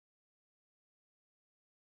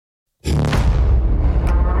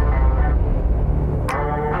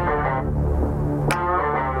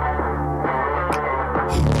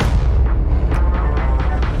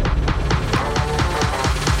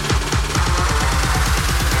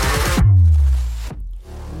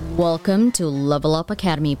Welcome to Level Up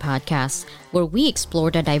Academy podcast, where we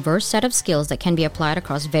explore the diverse set of skills that can be applied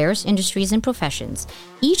across various industries and professions.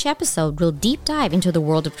 Each episode will deep dive into the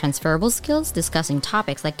world of transferable skills, discussing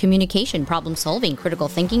topics like communication, problem solving, critical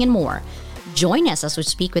thinking, and more. Join us as we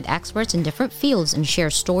speak with experts in different fields and share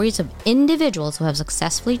stories of individuals who have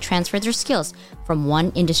successfully transferred their skills from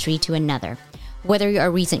one industry to another. Whether you're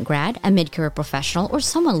a recent grad, a mid-career professional, or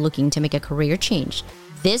someone looking to make a career change,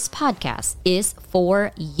 this podcast is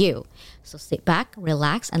for you. So sit back,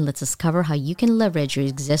 relax, and let's discover how you can leverage your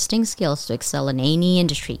existing skills to excel in any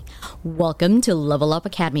industry. Welcome to Level Up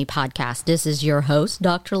Academy podcast. This is your host,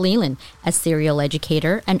 Dr. Leland, a serial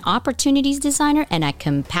educator, an opportunities designer, and a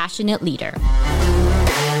compassionate leader.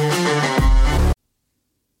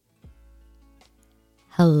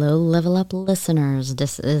 Hello, Level Up listeners.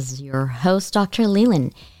 This is your host, Dr.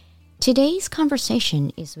 Leland. Today's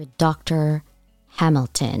conversation is with Dr.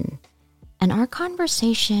 Hamilton. And our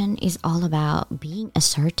conversation is all about being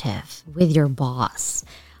assertive with your boss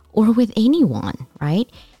or with anyone, right?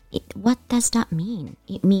 What does that mean?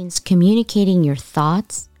 It means communicating your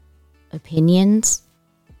thoughts, opinions,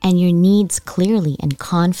 and your needs clearly and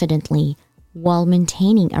confidently while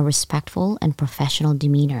maintaining a respectful and professional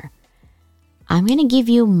demeanor. I'm going to give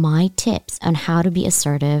you my tips on how to be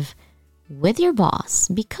assertive with your boss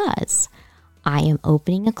because I am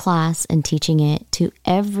opening a class and teaching it to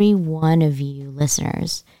every one of you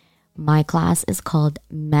listeners. My class is called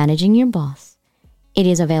Managing Your Boss. It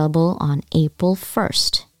is available on April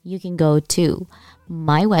 1st. You can go to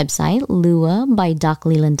my website,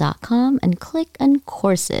 luabydocleland.com, and click on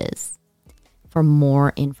courses for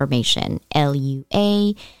more information.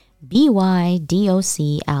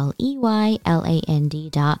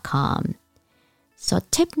 luabydocleland.com. So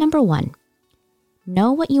tip number 1,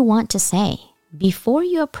 know what you want to say. Before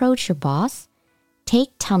you approach your boss,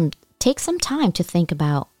 take some time to think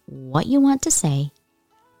about what you want to say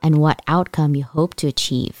and what outcome you hope to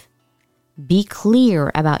achieve. Be clear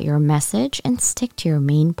about your message and stick to your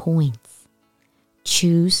main points.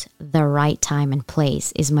 Choose the right time and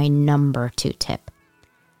place is my number 2 tip.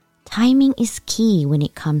 Timing is key when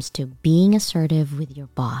it comes to being assertive with your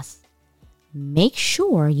boss. Make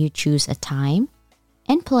sure you choose a time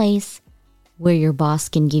and place where your boss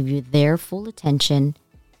can give you their full attention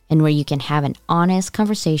and where you can have an honest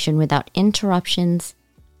conversation without interruptions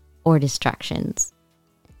or distractions.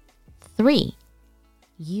 3,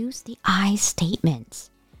 use the I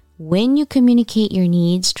statements. When you communicate your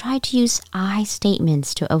needs, try to use I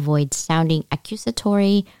statements to avoid sounding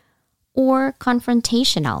accusatory or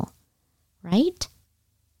confrontational, right?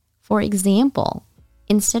 For example,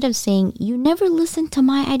 instead of saying, "You never listen to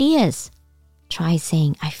my ideas," try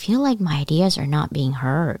saying, "I feel like my ideas are not being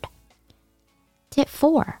heard." Tip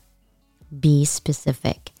 4, be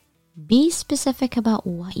specific. Be specific about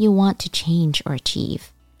what you want to change or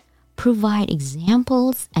achieve. Provide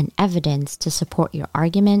examples and evidence to support your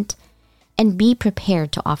argument, and be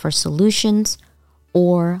prepared to offer solutions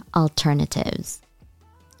or alternatives.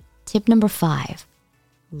 Tip number 5,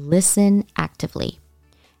 listen actively.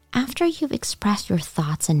 After you've expressed your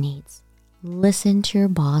thoughts and needs, listen to your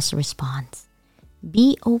boss' response.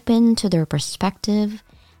 Be open to their perspective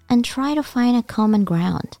and try to find a common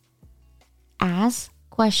ground. Ask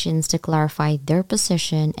questions to clarify their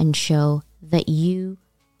position and show that you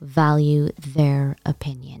value their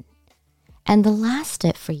opinion. And the last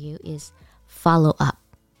tip for you is follow up.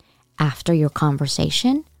 After your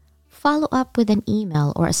conversation, follow up with an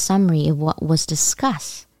email or a summary of what was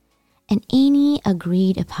discussed and any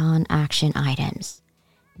agreed upon action items.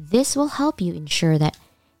 This will help you ensure that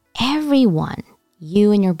everyone,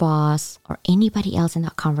 you and your boss or anybody else in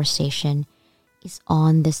that conversation, is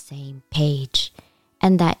on the same page,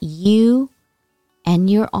 and that you and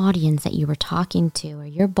your audience that you were talking to, or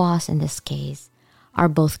your boss in this case, are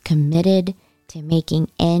both committed to making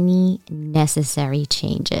any necessary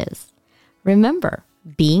changes. Remember,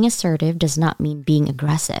 being assertive does not mean being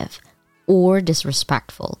aggressive or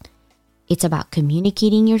disrespectful. It's about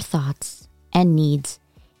communicating your thoughts and needs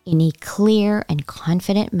in a clear and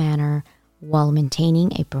confident manner while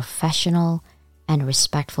maintaining a professional and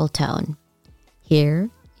respectful tone. Here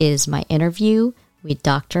is my interview with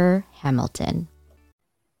Dr. Hamilton.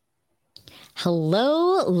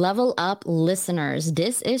 Hello, Level Up listeners.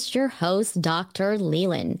 This is your host, Dr.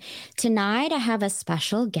 Leland. Tonight, I have a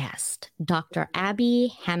special guest, Dr.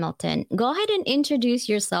 Abby Hamilton. Go ahead and introduce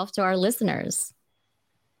yourself to our listeners.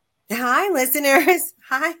 Hi, listeners.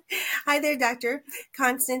 Hi there, Dr.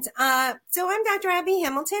 Constance. So I'm Dr. Abby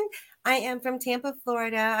Hamilton. I am from Tampa,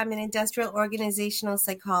 Florida. I'm an industrial organizational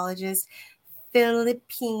psychologist,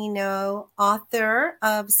 Filipino, author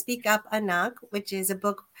of Speak Up Anak, which is a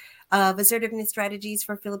book of assertiveness strategies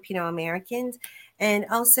for Filipino Americans, and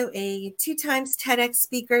also a 2 times TEDx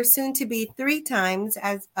speaker, soon to be 3 times.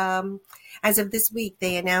 As of this week,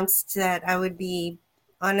 they announced that I would be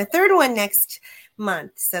on a third one next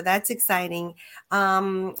month, so that's exciting.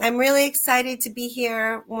 I'm really excited to be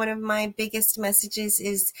here. One of my biggest messages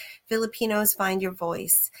is Filipinos, find your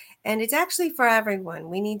voice. And it's actually for everyone.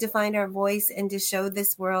 We need to find our voice and to show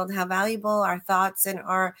this world how valuable our thoughts and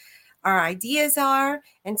our ideas are,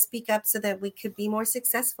 and speak up so that we could be more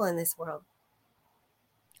successful in this world.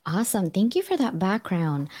 Awesome. Thank you for that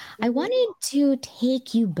background. I wanted to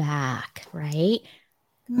take you back, right?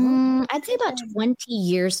 I'd say about 20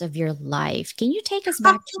 years of your life. Can you take us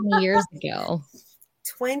back 20 years ago?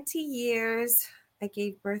 20 years. I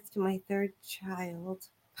gave birth to my third child.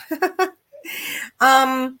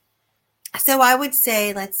 So I would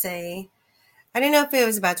say, let's say, I don't know if it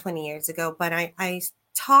was about 20 years ago, but I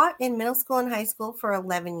taught in middle school and high school for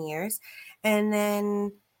 11 years. And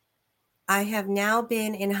then I have now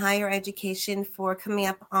been in higher education for coming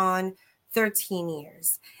up on 13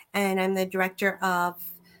 years. And I'm the director of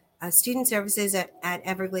student services at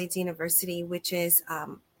Everglades University, which is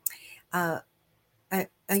a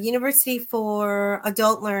university for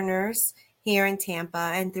adult learners here in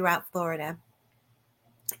Tampa and throughout Florida.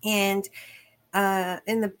 And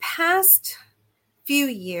in the past few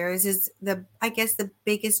years is I guess the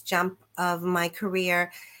biggest jump of my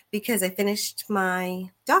career, because I finished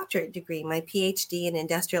my doctorate degree, my PhD in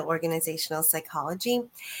industrial organizational psychology,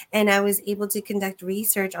 and I was able to conduct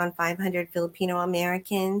research on 500 Filipino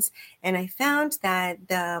Americans, and I found that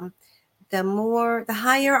the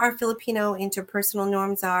higher our Filipino interpersonal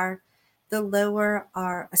norms are, the lower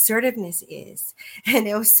our assertiveness is. And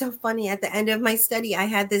it was so funny. At the end of my study, I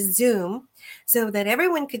had this Zoom so that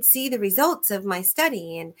everyone could see the results of my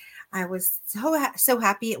study. And I was so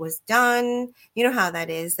happy it was done. You know how that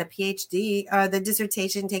is. The PhD or the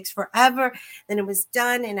dissertation takes forever. Then it was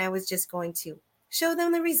done, and I was just going to show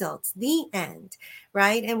them the results, the end,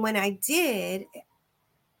 right? And when I did,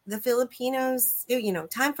 the Filipinos,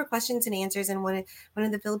 time for questions and answers. And one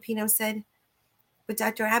of the Filipinos said, "But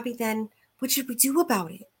Dr. Abby, then what should we do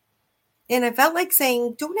about it?" And I felt like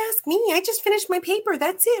saying, "Don't ask me. I just finished my paper.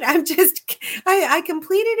 That's it. I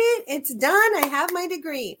completed it. It's done. I have my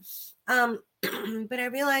degree." But I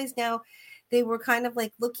realize now they were kind of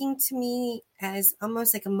like looking to me as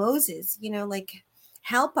almost like a Moses, like,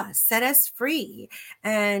 help us, set us free.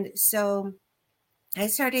 And so I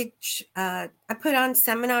started, I put on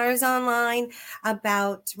seminars online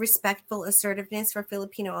about respectful assertiveness for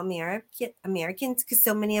Filipino Americans, because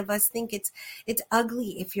so many of us think it's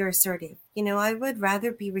ugly if you're assertive. I would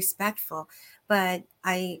rather be respectful, but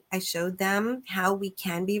I showed them how we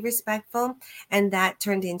can be respectful, and that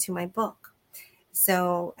turned into my book.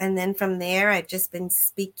 So, and then from there, I've just been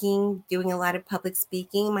speaking, doing a lot of public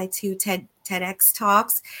speaking, my 2 TEDx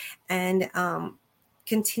talks, and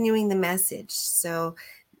continuing the message. So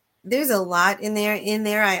there's a lot in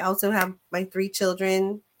there. I also have my 3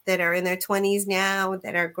 children that are in their 20s now,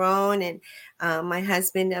 that are grown, and my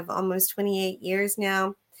husband of almost 28 years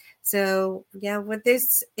now. So yeah, with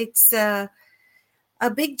this, it's a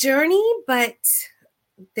big journey, but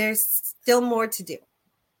there's still more to do.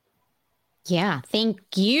 Yeah, thank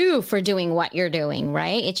you for doing what you're doing,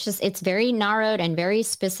 right? It's very narrowed and very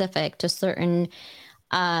specific to certain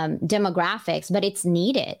demographics, but it's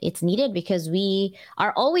needed. It's needed because we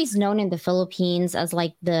are always known in the Philippines as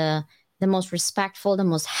like the most respectful, the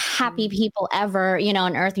most happy people ever,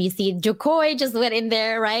 on earth. You see Jokoy just went in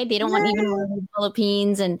there, right? They don't want even the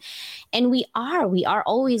Philippines. And we are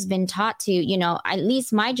always been taught to, at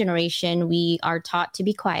least my generation, we are taught to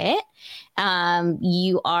be quiet.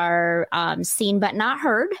 You are seen but not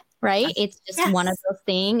heard, right? It's just one of those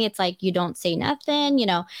things. It's like you don't say nothing.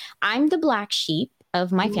 I'm the black sheep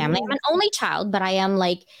of my family. I'm an only child, but I am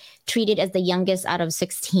like treated as the youngest out of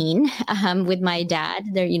 16 with my dad.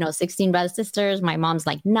 There, 16 brothers, sisters. My mom's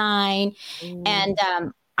like 9. And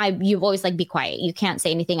you've always like, be quiet. You can't say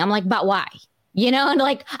anything. I'm like, but why? And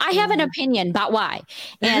like, I have an opinion, but why?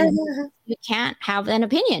 And you can't have an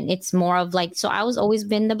opinion. It's more of like, so I was always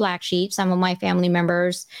been the black sheep. Some of my family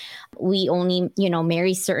members, we only,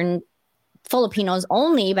 marry certain Filipinos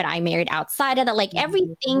only, but I married outside of that. Like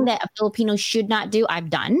everything that a Filipino should not do, I've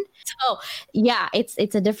done. So yeah, it's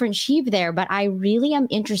a different sheep there, but I really am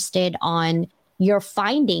interested on your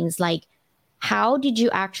findings. Like, how did you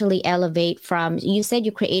actually elevate from, you said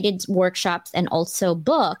you created workshops and also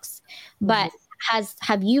books, but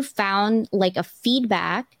have you found like a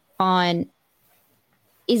feedback on,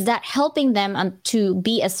 is that helping them to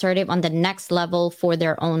be assertive on the next level for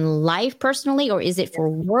their own life personally, or is it for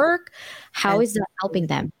work? How is that helping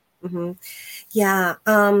them? Mm-hmm. Yeah.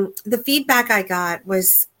 The feedback I got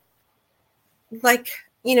was like,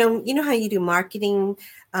 you know how you do marketing,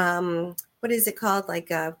 what is it called? Like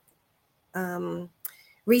a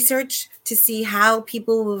research to see how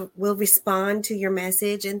people will respond to your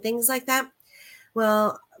message and things like that.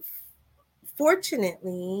 Well,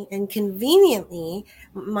 fortunately and conveniently,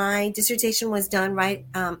 my dissertation was done right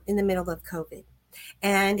in the middle of COVID.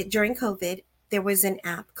 And during COVID, there was an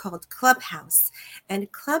app called Clubhouse.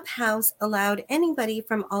 And Clubhouse allowed anybody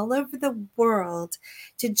from all over the world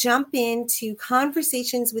to jump into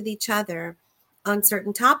conversations with each other on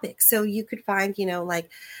certain topics. So you could find, like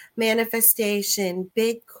manifestation,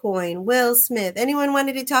 Bitcoin, Will Smith. Anyone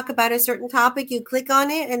wanted to talk about a certain topic, you click on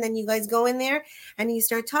it and then you guys go in there and you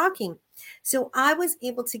start talking. So I was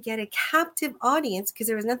able to get a captive audience because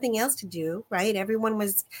there was nothing else to do, right? Everyone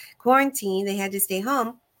was quarantined. They had to stay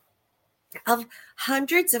home, of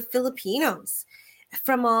hundreds of Filipinos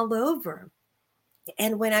from all over.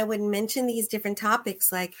 And when I would mention these different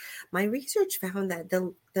topics, like my research found that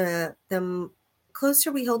the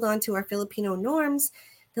closer we hold on to our Filipino norms,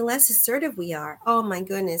 the less assertive we are. Oh my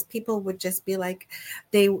goodness, people would just be like,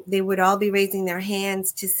 they would all be raising their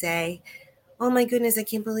hands to say, oh my goodness, I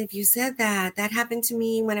can't believe you said that. That happened to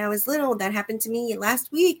me when I was little. That happened to me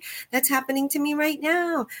last week. That's happening to me right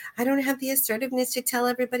now. I don't have the assertiveness to tell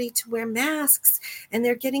everybody to wear masks and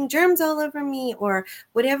they're getting germs all over me, or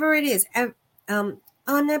whatever it is.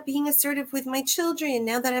 I'm not being assertive with my children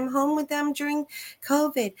now that I'm home with them during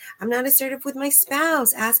COVID. I'm not assertive with my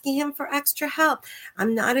spouse, asking him for extra help.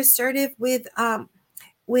 I'm not assertive with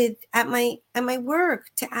at my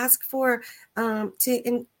work to ask for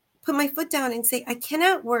to put my foot down and say, I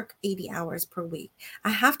cannot work 80 hours per week. I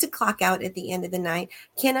have to clock out at the end of the night,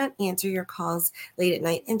 cannot answer your calls late at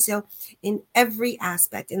night. And so in every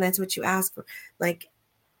aspect, and that's what you ask for, like,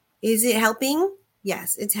 is it helping?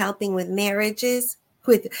 Yes, it's helping with marriages,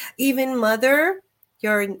 with even mother,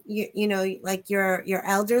 like your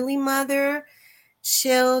elderly mother,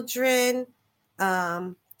 children,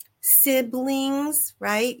 um, siblings,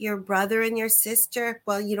 right? Your brother and your sister.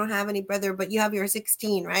 Well, you don't have any brother, but you have your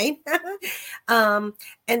 16, right? And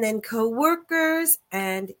then coworkers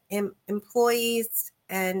and employees,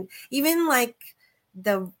 and even like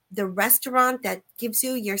the restaurant that gives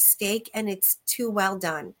you your steak and it's too well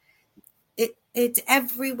done. It's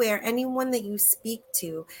everywhere. Anyone that you speak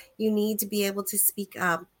to, you need to be able to speak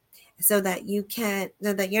up so that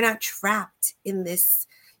so that you're not trapped in this,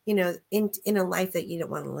 in a life that you don't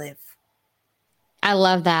want to live. I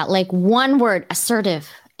love that. Like one word, assertive.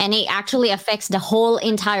 And it actually affects the whole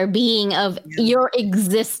entire being of your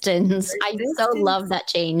existence. I so love that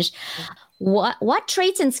change. What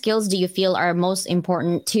traits and skills do you feel are most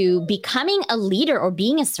important to becoming a leader or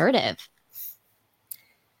being assertive?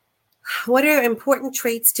 What are important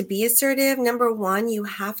traits to be assertive? Number one, you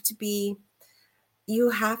have to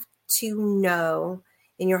know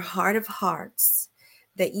in your heart of hearts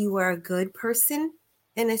that you are a good person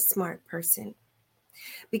and a smart person.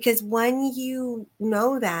 Because when you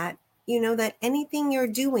know that anything you're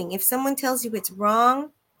doing, if someone tells you it's wrong,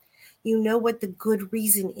 you know what the good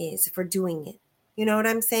reason is for doing it. You know what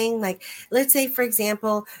I'm saying? Like, let's say, for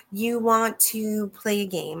example, you want to play a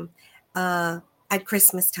game at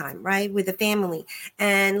Christmas time, right, with the family.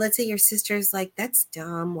 And let's say your sister's like, that's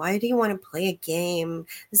dumb. Why do you want to play a game?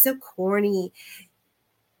 It's so corny.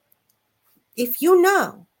 If you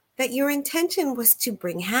know that your intention was to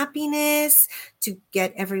bring happiness, to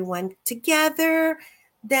get everyone together,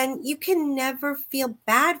 then you can never feel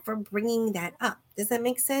bad for bringing that up. Does that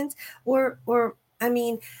make sense? Or I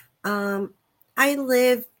mean, I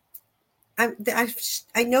live.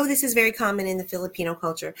 I know this is very common in the Filipino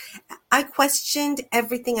culture. I questioned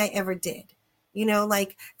everything I ever did.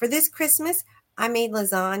 Like for this Christmas, I made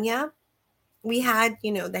lasagna. We had,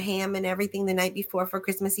 the ham and everything the night before for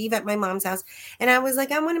Christmas Eve at my mom's house. And I was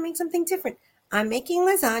like, I want to make something different. I'm making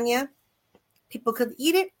lasagna. People could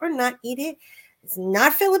eat it or not eat it. It's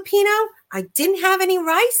not Filipino. I didn't have any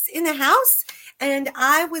rice in the house and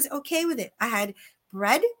I was okay with it. I had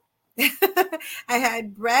bread.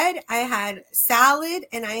 I had salad,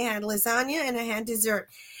 and I had lasagna, and I had dessert.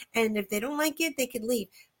 And if they don't like it, they could leave.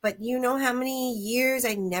 But you know how many years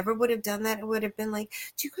I never would have done that? It would have been like,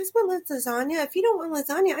 do you guys want lasagna? If you don't want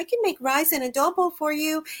lasagna, I can make rice and adobo for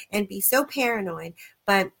you, and be so paranoid.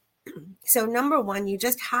 But so number one, you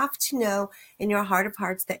just have to know in your heart of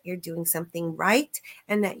hearts that you're doing something right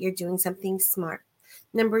and that you're doing something smart.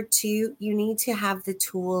 Number two, you need to have the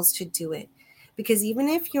tools to do it. Because even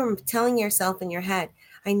if you're telling yourself in your head,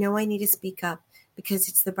 I know I need to speak up because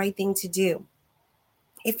it's the right thing to do.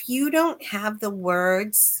 If you don't have the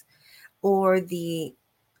words or if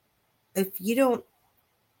you don't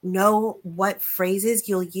know what phrases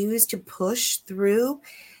you'll use to push through,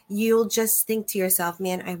 you'll just think to yourself,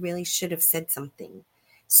 man, I really should have said something.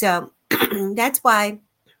 So that's why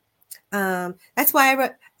that's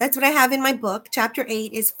what I have in my book. Chapter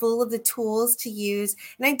 8 is full of the tools to use.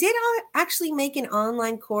 And I did actually make an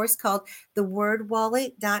online course called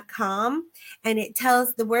thewordwallet.com. And it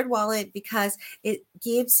tells the word wallet because it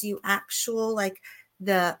gives you actual like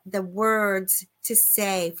the words to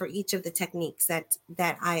say for each of the techniques that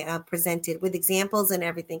I presented with examples and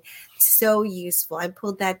everything. So useful. I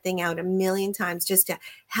pulled that thing out a million times just to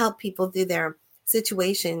help people through their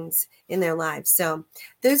situations in their lives. So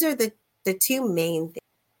those are the two main things.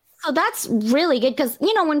 So that's really good because,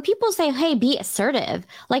 when people say, hey, be assertive,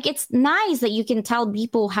 like it's nice that you can tell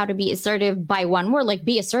people how to be assertive by one word, like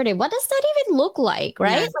be assertive. What does that even look like,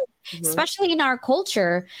 right? Yeah. Like, especially in our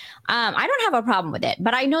culture, I don't have a problem with it,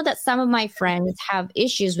 but I know that some of my friends have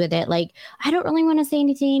issues with it. Like, I don't really want to say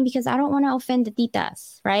anything because I don't want to offend the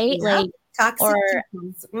titas, right? Yep. Like, Toxic or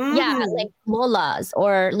peoples. yeah, like lolas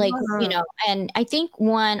or like, Uh-huh. and I think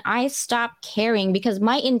when I stopped caring because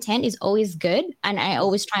my intent is always good and I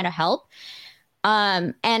always try to help.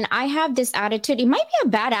 And I have this attitude, it might be a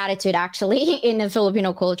bad attitude actually in the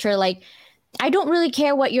Filipino culture. Like, I don't really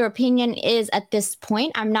care what your opinion is at this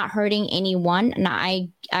point. I'm not hurting anyone. And I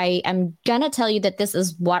am gonna tell you that this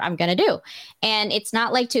is what I'm gonna do. And it's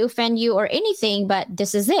not like to offend you or anything, but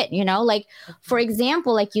this is it, Like, for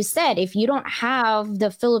example, like you said, if you don't have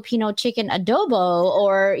the Filipino chicken adobo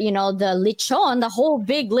or, the lechon, the whole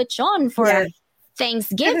big lechon Yeah. for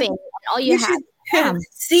Thanksgiving, and all you You have, should yeah,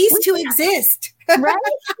 cease to exist. right?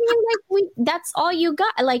 I mean, like that's all you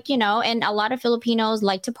got. Like, and a lot of Filipinos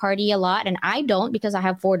like to party a lot, and I don't because I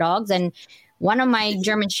have 4 dogs, and one of my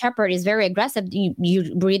German Shepherd is very aggressive. You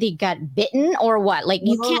really got bitten or what? Like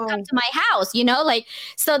you can't come Oh. to my house, like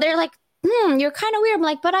so they're like, you're kind of weird. I'm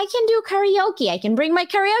like, but I can do karaoke. I can bring my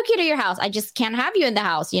karaoke to your house. I just can't have you in the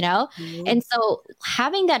house. Mhm. And so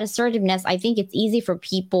having that assertiveness, I think it's easy for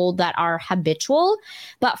people that are habitual.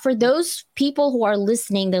 But for those people who are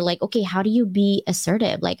listening, they're like, okay, how do you be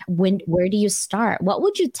assertive? Like, where do you start? What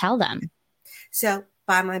would you tell them? So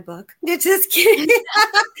buy my book. Just kidding.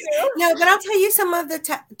 No, but I'll tell you some of the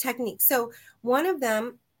techniques. So one of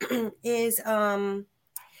them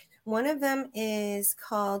is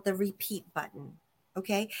called the repeat button.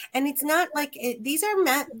 Okay, and it's not like these are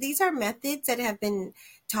methods that have been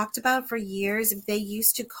talked about for years. They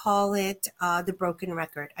used to call it the broken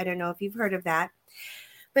record. I don't know if you've heard of that.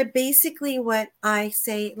 But basically, what I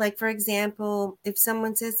say, like for example, if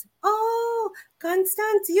someone says, "Oh,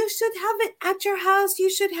 Constance, you should have it at your house. You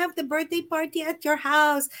should have the birthday party at your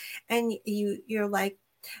house," and you're like,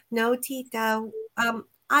 "No, Tita.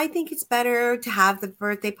 I think it's better to have the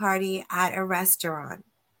birthday party at a restaurant."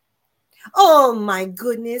 Oh my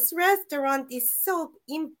goodness, restaurant is so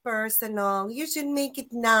impersonal. You should make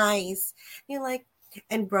it nice. You're like,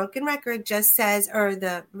 and broken record just says, or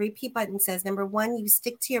the repeat button says, number one, you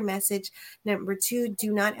stick to your message. Number two,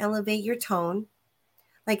 do not elevate your tone.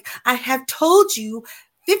 Like I have told you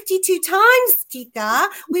 52 times, Tita,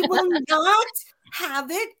 we will not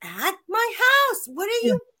have it at my house. What are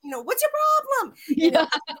Yeah. what's your problem? Yeah.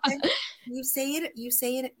 You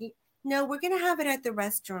say it. No, we're going to have it at the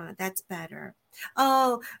restaurant. That's better.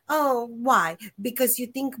 Oh, why? Because you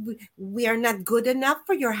think we are not good enough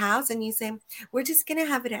for your house. And you say, we're just going to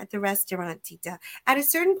have it at the restaurant, Tita. At a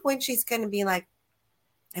certain point, she's going to be like,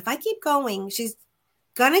 if I keep going, she's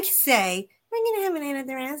going to say, we're going to have it at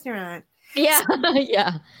the restaurant. Yeah.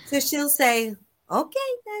 Yeah. So she'll say, okay,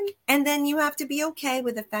 then. And then you have to be okay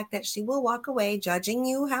with the fact that she will walk away, judging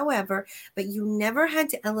you, however, but you never had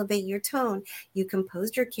to elevate your tone. You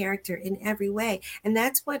composed your character in every way. And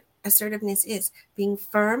that's what assertiveness is, being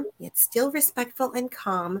firm, yet still respectful and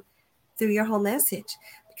calm through your whole message.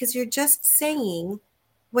 Because you're just saying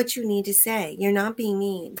what you need to say. You're not being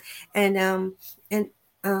mean. And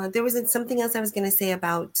there wasn't something else I was going to say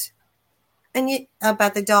about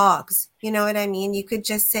about the dogs. You know what I mean? You could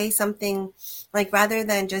just say something like, rather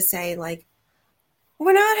than just say like,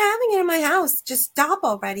 we're not having it in my house, just stop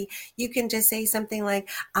already. You can just say something like,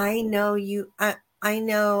 I know you I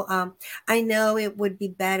know it would be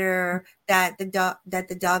better that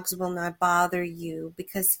the dogs will not bother you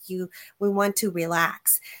because we want to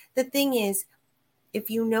relax. The thing is, if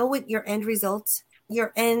you know what your end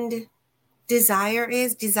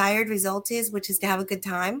desired result is, which is to have a good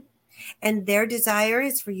time, and their desire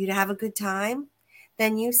is for you to have a good time,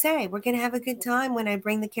 then you say, we're going to have a good time when I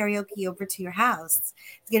bring the karaoke over to your house.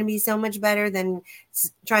 It's going to be so much better than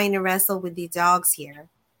trying to wrestle with the dogs here.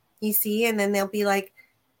 You see? And then they'll be like,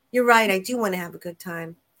 you're right. I do want to have a good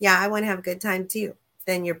time. Yeah, I want to have a good time too.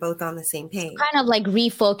 Then you're both on the same page. Kind of like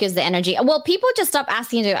refocus the energy. Well, people just stop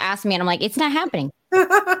asking to ask me, and I'm like, it's not happening.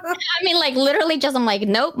 I mean, like literally just I'm like,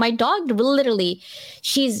 nope, my dog literally,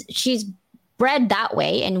 she's bred that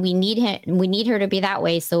way and we need her to be that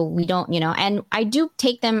way so we don't, and I do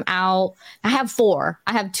take them out. I have four.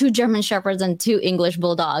 I have two German shepherds and two English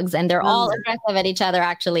bulldogs, and they're all aggressive at each other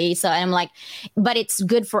actually. So I'm like, but it's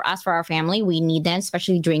good for us, for our family. We need them,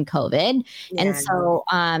 especially during COVID. Yeah. And so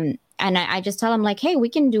and I just tell them like, hey, we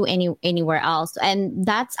can do anywhere else. And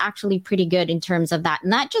that's actually pretty good in terms of that.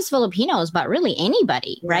 Not just Filipinos, but really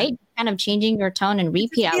anybody, right? Kind of changing your tone and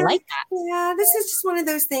repeat. I like that. Yeah, this is just one of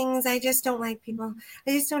those things. I just don't like people.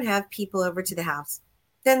 I just don't have people over to the house.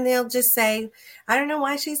 Then they'll just say, I don't know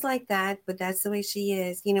why she's like that, but that's the way she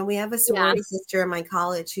is. We have a sorority sister in my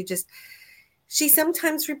college who she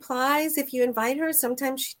sometimes replies if you invite her.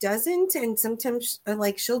 Sometimes she doesn't. And sometimes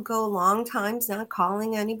like she'll go long times not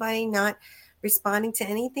calling anybody, not responding to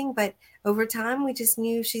anything. But over time, we just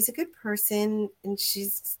knew she's a good person and she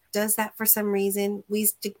does that for some reason. We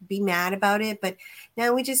used to be mad about it, but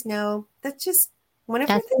now we just know that's just one of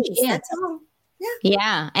her things. That's all. Yeah.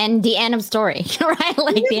 Yeah. And the end of story, right?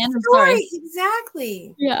 Like the end of story.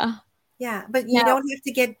 Exactly. Yeah. Yeah, but you don't have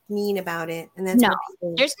to get mean about it, and that's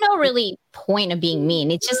there's no really point of being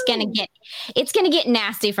mean. It's just gonna get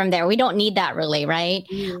nasty from there. We don't need that really, right?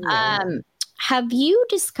 Have you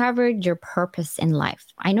discovered your purpose in life?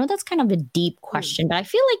 I know that's kind of a deep question, but I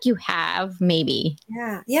feel like you have, maybe.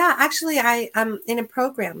 Yeah. Actually, I'm in a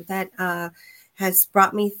program that has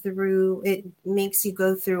brought me through. It makes you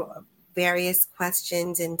go through various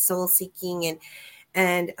questions and soul seeking,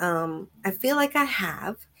 and I feel like I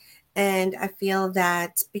have. And I feel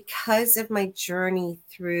that because of my journey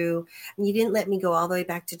through, you didn't let me go all the way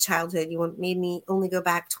back to childhood. You made me only go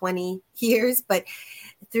back 20 years, but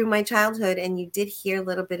through my childhood, and you did hear a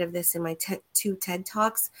little bit of this in my two TED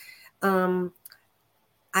Talks, I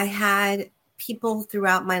had people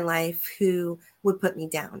throughout my life who would put me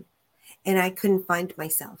down, and I couldn't find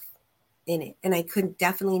myself in it. And I could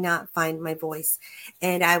definitely not find my voice.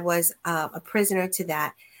 And I was a prisoner to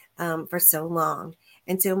that for so long.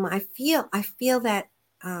 And so I feel that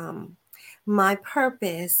my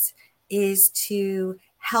purpose is to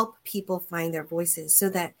help people find their voices so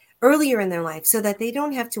that earlier in their life, so that they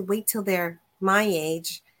don't have to wait till they're my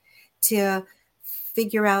age to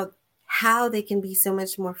figure out how they can be so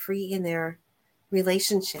much more free in their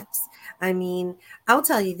relationships. I mean, I'll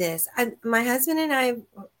tell you this. My husband and I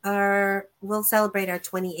will celebrate our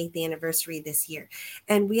 28th anniversary this year.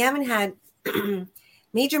 And we haven't had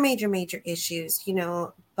major issues,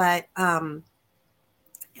 but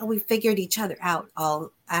we figured each other out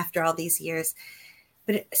after all these years.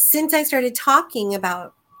 But since I started talking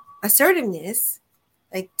about assertiveness,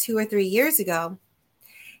 like 2 or 3 years ago,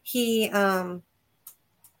 there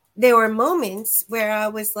were moments where I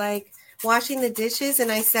was like washing the dishes,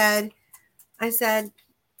 and I said, why do I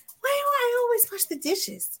always wash the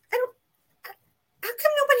dishes? How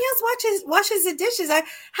come nobody else washes the dishes? How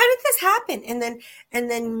did this happen?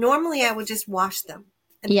 And then normally I would just wash them.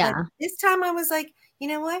 Yeah. But this time I was like, you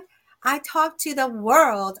know what? I talked to the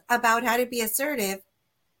world about how to be assertive.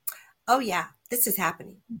 Oh yeah, this is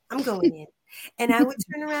happening. I'm going in. And I would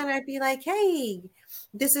turn around and I'd be like, hey,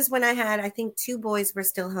 this is when I had, I think 2 boys were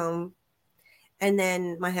still home. And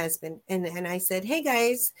then my husband. And I said, hey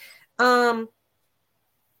guys,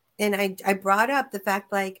 and I brought up the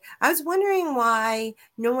fact, like, I was wondering why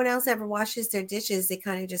no one else ever washes their dishes. They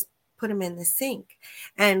kind of just put them in the sink.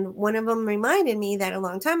 And one of them reminded me that a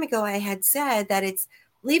long time ago, I had said that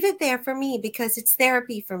leave it there for me because it's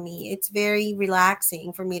therapy for me. It's very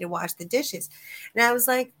relaxing for me to wash the dishes. And I was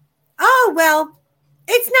like, oh, well,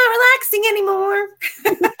 it's not relaxing anymore.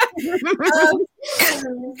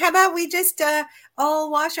 How about we just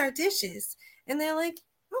all wash our dishes? And they're like,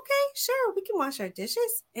 okay, sure, we can wash our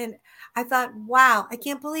dishes. And I thought, wow, I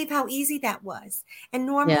can't believe how easy that was. And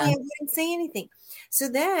normally I wouldn't say anything. So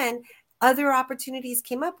then other opportunities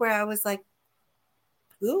came up where I was like,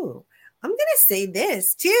 ooh, I'm going to say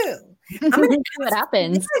this too. I'm going to see what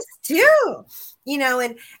happens too.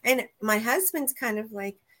 And my husband's kind of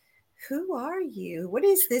like, who are you? What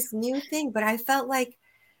is this new thing? But I felt like,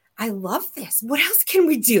 I love this. What else can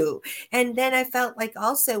we do? And then I felt like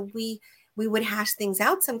also we would hash things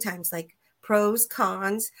out sometimes, like pros,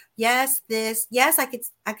 cons. Yes, this. Yes, I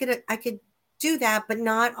could do that, but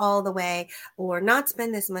not all the way, or not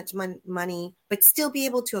spend this much money, but still be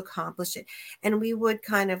able to accomplish it. And we would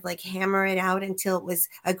kind of like hammer it out until it was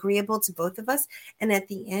agreeable to both of us. And at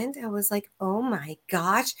the end, I was like, oh my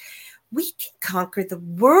gosh, we can conquer the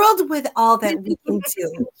world with all that we can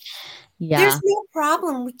do. There's Yeah. no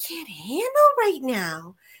problem we can't handle right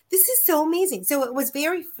now. This is so amazing. So it was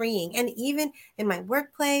very freeing. And even in my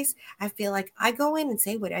workplace, I feel like I go in and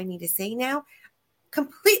say what I need to say now,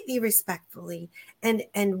 completely respectfully and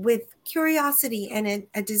with curiosity and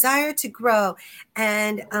a desire to grow.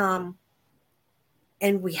 And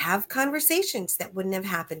we have conversations that wouldn't have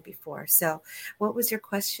happened before. So what was your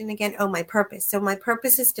question again? Oh, my purpose. So my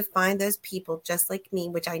purpose is to find those people just like me,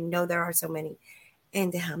 which I know there are so many,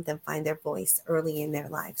 and to help them find their voice early in their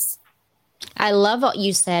lives. I love what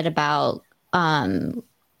you said about the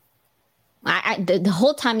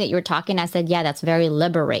whole time that you were talking, I said, yeah, that's very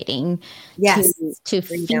liberating Yes, to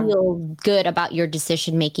freedom. feel good about your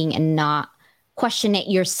decision making and not question it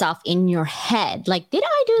yourself in your head. Like, did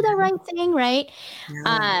I do the right thing? Right.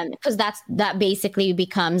 Yeah. Because that basically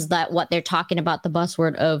becomes that what they're talking about, the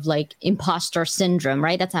buzzword of like imposter syndrome,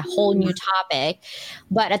 right? That's a whole new topic.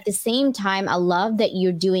 But at the same time, I love that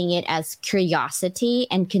you're doing it as curiosity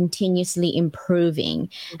and continuously improving.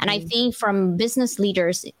 And I Mm-hmm. think from business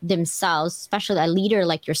leaders themselves, especially a leader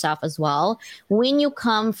like yourself as well, when you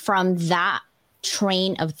come from that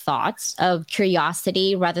train of thoughts of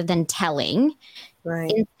curiosity rather than telling,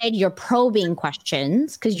 Right. instead you're probing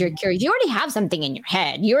questions because you're curious. You already have something in your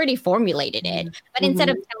head, you already formulated it, but instead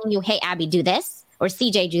of Mm-hmm. telling you, hey Abby, do this, or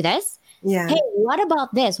CJ, do this, Yeah. hey, what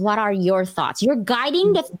about this, what are your thoughts? You're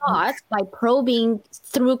guiding the thoughts by probing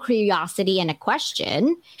through curiosity and a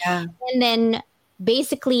question, Yeah. and then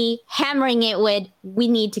basically hammering it with, we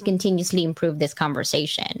need to continuously improve this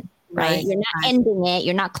conversation, right? Right. You're not Right. ending it,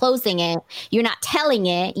 you're not closing it, you're not telling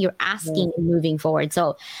it, you're Right. asking and moving forward.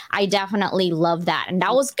 So I definitely love that. And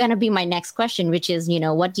that was going to be my next question, which is,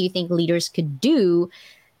 what do you think leaders could do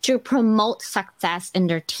to promote success in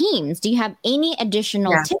their teams? Do you have any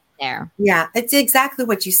additional Yeah. tips there? Yeah. It's exactly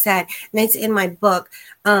what you said. And it's in my book.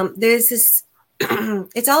 There's this,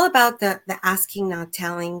 it's all about the asking, not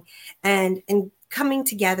telling, and coming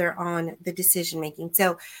together on the decision making.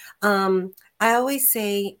 So I always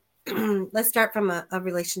say, let's start from a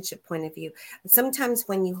relationship point of view. Sometimes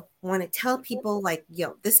when you want to tell people like,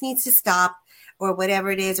 yo, this needs to stop, or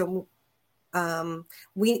whatever it is, or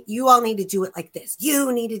you all need to do it like this,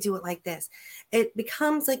 you need to do it like this, it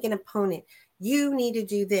becomes like an opponent. You need to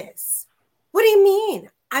do this. What do you mean?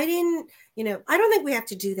 I didn't, I don't think we have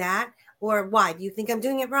to do that. Or why do you think I'm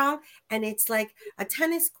doing it wrong? And it's like a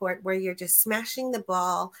tennis court where you're just smashing the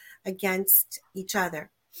ball against each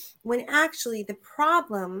other, when actually the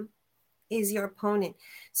problem is your opponent.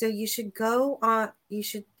 So you should go on,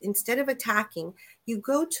 instead of attacking, you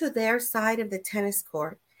go to their side of the tennis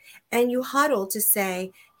court and you huddle to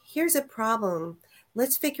say, here's a problem.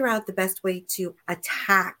 Let's figure out the best way to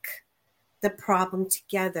attack the problem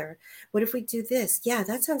together. What if we do this? Yeah,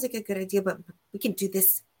 that sounds like a good idea, but we can do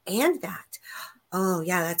this and that. Oh,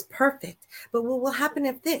 yeah, that's perfect. But what will happen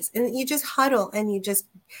if this? And you just huddle and you just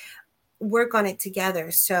work on it together.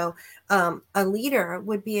 So a leader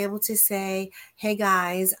would be able to say, hey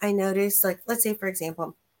guys, I noticed, like, let's say, for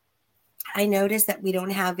example, I noticed that we don't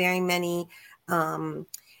have very many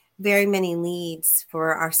leads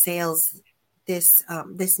for our sales this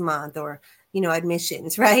month, or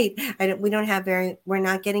admissions, right? We're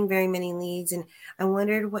not getting very many leads, and I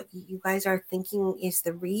wondered what you guys are thinking is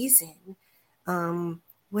the reason. um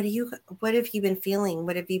what have you been feeling?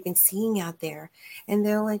 What have you been seeing out there? And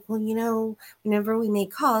they're like, well, whenever we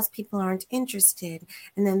make calls, people aren't interested.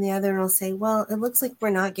 And then the other will say, well, it looks like we're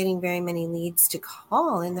not getting very many leads to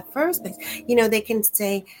call in the first place. They can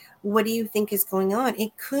say, what do you think is going on?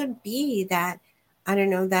 It could be that, I don't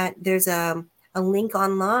know, that there's a link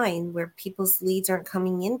online where people's leads aren't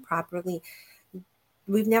coming in properly.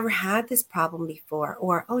 We've never had this problem before.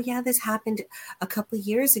 Or, oh yeah, this happened a couple of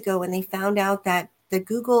years ago when they found out that the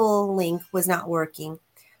Google link was not working.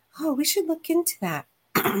 Oh, we should look into that.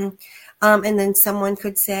 And then someone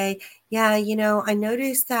could say, yeah, I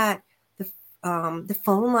noticed that the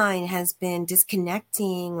phone line has been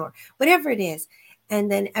disconnecting, or whatever it is. And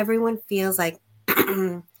then everyone feels like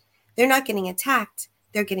they're not getting attacked,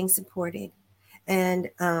 they're getting supported. And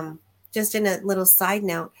just in a little side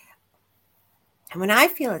note, when I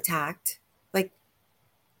feel attacked, like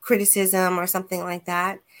criticism or something like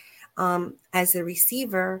that, as a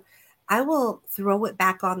receiver, I will throw it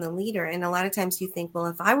back on the leader. And a lot of times you think, well,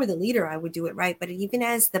 if I were the leader, I would do it right. But even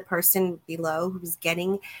as the person below who's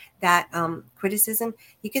getting that criticism,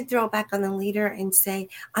 you can throw it back on the leader and say,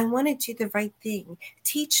 I want to do the right thing.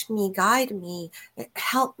 Teach me, guide me,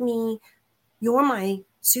 help me. You're my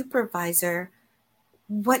supervisor.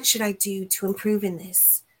 What should I do to improve in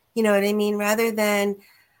this? You know what I mean? Rather than,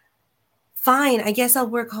 fine, I guess I'll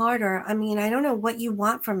work harder. I mean, I don't know what you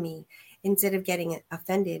want from me. Instead of getting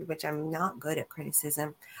offended, which I'm not good at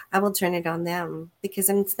criticism, I will turn it on them because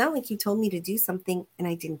it's not like you told me to do something and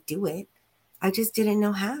I didn't do it. I just didn't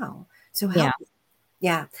know how. So Yeah. help me.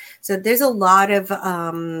 Yeah. So there's a lot of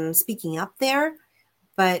speaking up there,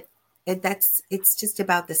 but it's just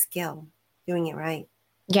about the skill, doing it right.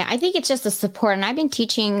 Yeah, I think it's just the support. And I've been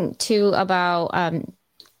teaching too about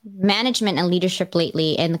management and leadership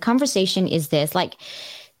lately. And the conversation is this, like,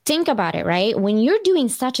 think about it, right? When you're doing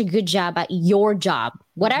such a good job at your job,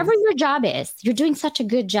 Mm-hmm. whatever your job is, you're doing such a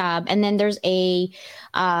good job. And then there's a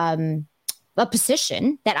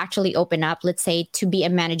position that actually open up, let's say, to be a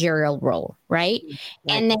managerial role, right? Right.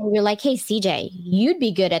 And then you're like, hey, CJ, you'd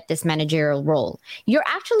be good at this managerial role. You're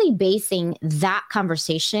actually basing that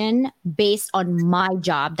conversation based on my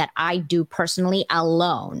job that I do personally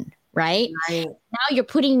alone, right? Right. Now you're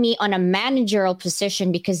putting me on a managerial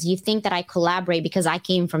position because you think that I collaborate because I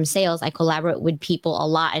came from sales. I collaborate with people a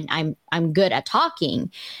lot and I'm good at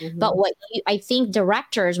talking. Mm-hmm. But I think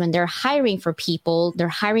directors, when they're hiring for people, they're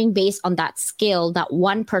hiring based on that skill that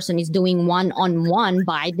one person is doing one-on-one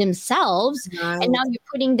by themselves. And Right. now you're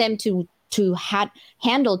putting them to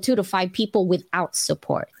handle 2 to 5 people without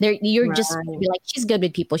support. You're just Right. be like, she's good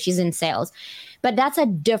with people. She's in sales. But that's a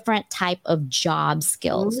different type of job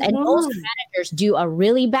skills. And most Mm-hmm. managers do a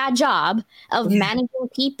really bad job of Yeah. managing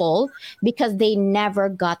people because they never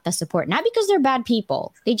got the support. Not because they're bad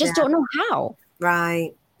people. They just Yeah. don't know how.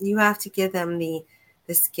 Right. You have to give them the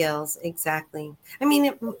skills. Exactly. I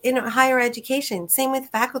mean, in higher education, same with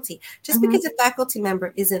faculty. Just Mhm. because a faculty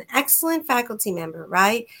member is an excellent faculty member,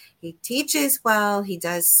 right? He teaches well, he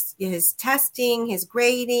does his testing, his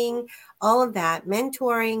grading, all of that,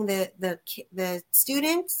 mentoring the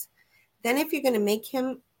students. Then if you're going to make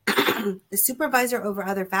him the supervisor over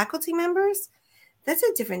other faculty members, that's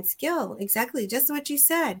a different skill. Exactly. Just what you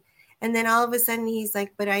said. And then all of a sudden he's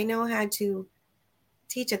like, but I know how to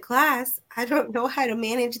teach a class. I don't know how to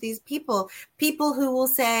manage these people. People who will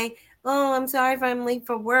say, "Oh, I'm sorry if I'm late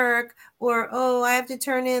for work," or "Oh, I have to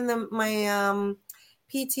turn in my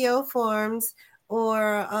PTO forms,"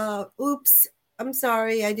 or "Oops, I'm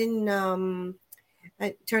sorry, I didn't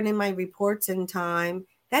turn in my reports in time."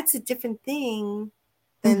 That's a different thing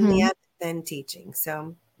than Mhm. than teaching.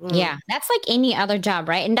 So, Yeah, that's like any other job,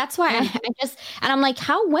 right? And that's why mm, and I'm like,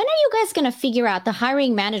 when are you guys going to figure out, the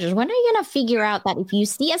hiring managers, when are you going to figure out that if you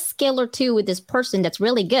see a skill or two with this person that's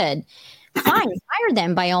really good, fine, hire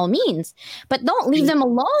them by all means, but don't leave them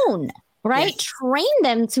alone, right? yes. Train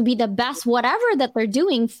them to be the best, whatever that they're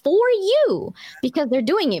doing for you, because they're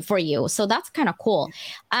doing it for you. So that's kind of cool.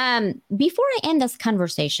 Before I end this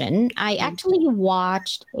conversation, I actually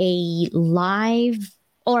watched a live,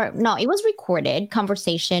 or no, it was recorded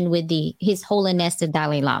conversation with His Holiness the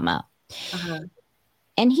Dalai Lama. Uh-huh.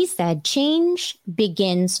 And he said, change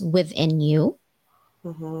begins within you.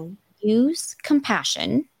 Mm-hmm. Use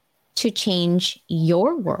compassion to change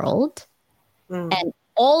your world Mm, and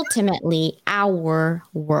ultimately our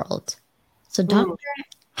world. So, mm, Dr.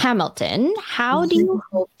 Hamilton, how do you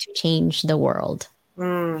hope to change the world?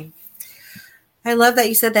 mm. I love that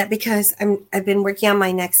you said that because I've been working on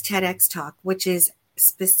my next TEDx talk, which is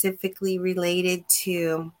specifically related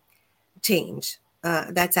to change.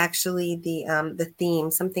 That's actually the theme,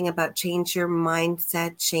 something about change your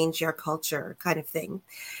mindset, change your culture, kind of thing.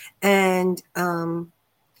 And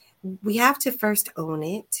we have to first own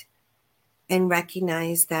it and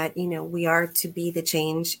recognize that we are to be the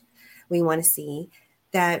change we want to see.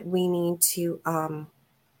 That we need to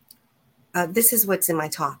this is what's in my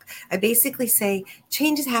talk. I basically say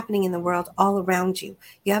change is happening in the world all around you.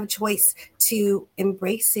 You have a choice to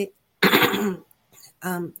embrace it. To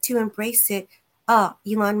embrace it.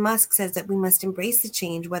 Elon Musk says that we must embrace the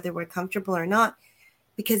change, whether we're comfortable or not,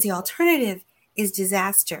 because the alternative is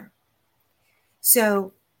disaster.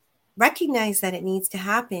 So recognize that it needs to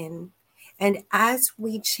happen. And as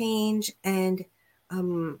we change and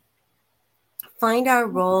um, find our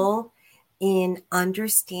role in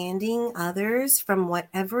understanding others from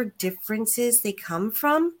whatever differences they come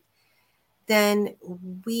from, then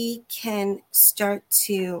we can start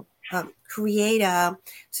to create a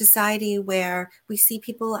society where we see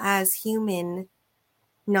people as human,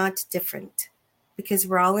 not different, because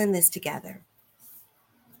we're all in this together.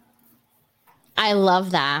 I love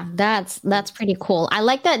that. That's pretty cool. I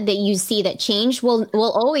like that you see that change will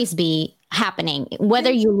always be happening. Whether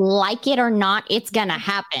you like it or not, it's gonna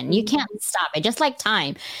happen. You can't stop it. Just like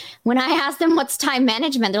time. When I ask them what's time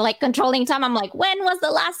management, they're like controlling time. I'm like, when was the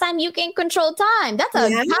last time you can control time? That's a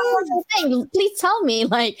powerful thing. Please tell me.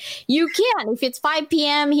 Like, you can. If it's 5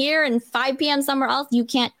 p.m. here and 5 p.m. somewhere else, you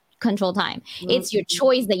can't control time. It's your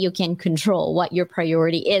choice that you can control what your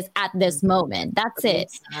priority is at this moment. That's it.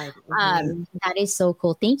 That is so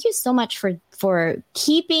cool. Thank you so much for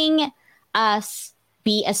keeping us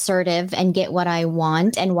be assertive and get what I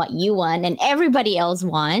want and what you want and everybody else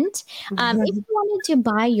want. If you wanted to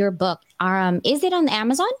buy your book, is it on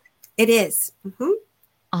Amazon? It is.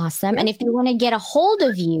 Awesome. And if they want to get a hold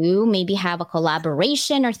of you, maybe have a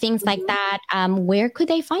collaboration or things like that, where could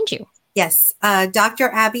they find you? Yes.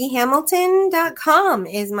 drabbyhamilton.com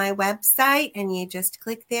is my website, and you just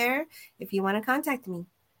click there if you want to contact me.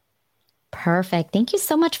 Perfect. Thank you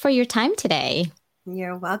so much for your time today.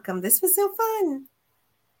 You're welcome. This was so fun.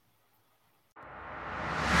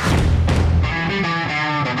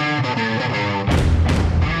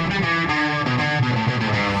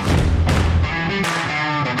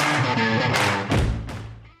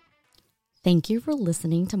 Thank you for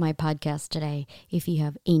listening to my podcast today. If you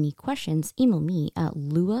have any questions, email me at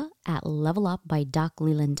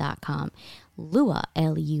lua@levelupbydocleland.com. Lua,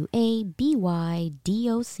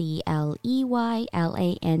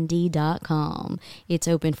 LuaBydocLeyland.com. It's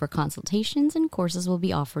open for consultations and courses will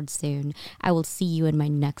be offered soon. I will see you in my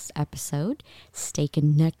next episode. Stay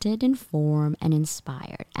connected, informed, and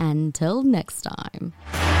inspired. Until next time.